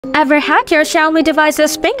Ever had your Xiaomi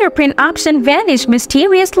device's fingerprint option vanish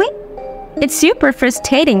mysteriously? It's super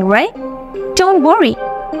frustrating, right? Don't worry.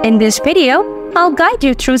 In this video, I'll guide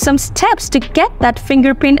you through some steps to get that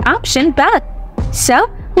fingerprint option back. So,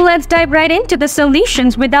 let's dive right into the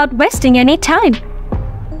solutions without wasting any time.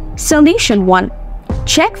 Solution 1.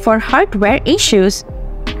 Check for hardware issues.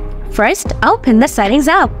 First, open the Settings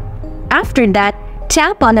app. After that,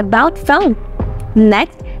 tap on About Phone.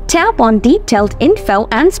 Next, tap on Detailed Info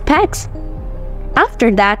and Specs.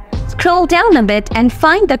 After that, scroll down a bit and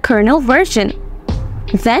find the kernel version.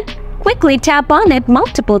 Then, quickly tap on it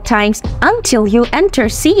multiple times until you enter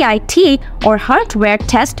CIT or Hardware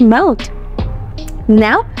Test mode.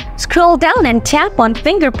 Now, scroll down and tap on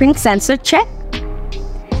Fingerprint Sensor Check.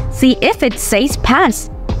 See if it says Pass.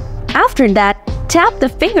 After that, tap the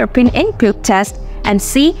Fingerprint Input Test and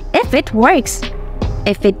see if it works.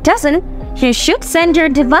 If it doesn't, you should send your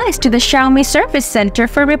device to the Xiaomi Service Center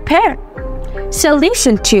for repair.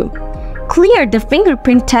 Solution 2. Clear the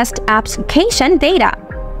Fingerprint Test app's cache and data.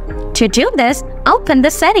 To do this, open the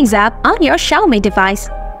Settings app on your Xiaomi device.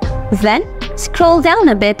 Then, scroll down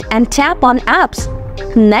a bit and tap on Apps.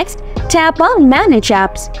 Next, tap on Manage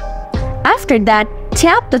Apps. After that,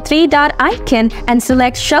 tap the three-dot icon and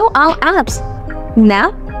select Show All Apps.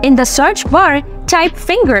 Now, in the search bar, type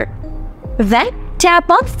Finger. Then,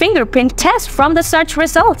 tap on Fingerprint Test from the search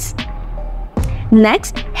results.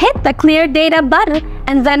 Next, hit the Clear Data button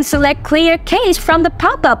and then select Clear Cache from the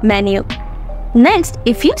pop-up menu. Next,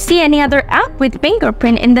 if you see any other app with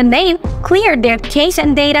fingerprint in the name, clear their cache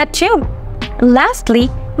and data too. Lastly,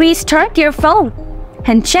 restart your phone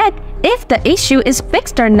and check if the issue is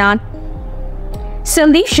fixed or not.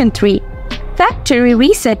 Solution 3. Factory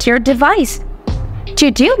reset your device.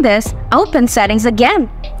 To do this, open Settings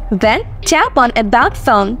again. Then, tap on About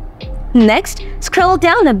Phone. Next, scroll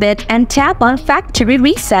down a bit and tap on Factory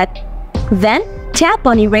Reset. Then, tap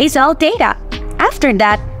on Erase All Data. After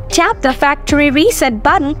that, tap the Factory Reset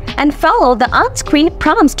button and follow the on-screen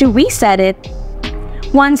prompts to reset it.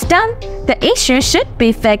 Once done, the issue should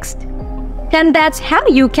be fixed. And that's how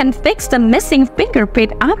you can fix the missing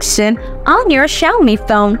fingerprint option on your Xiaomi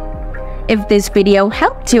phone. If this video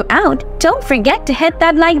helped you out, don't forget to hit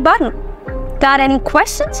that like button. Got any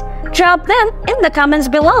questions? Drop them in the comments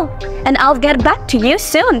below, and I'll get back to you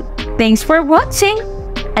soon. Thanks for watching,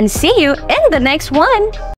 and see you in the next one.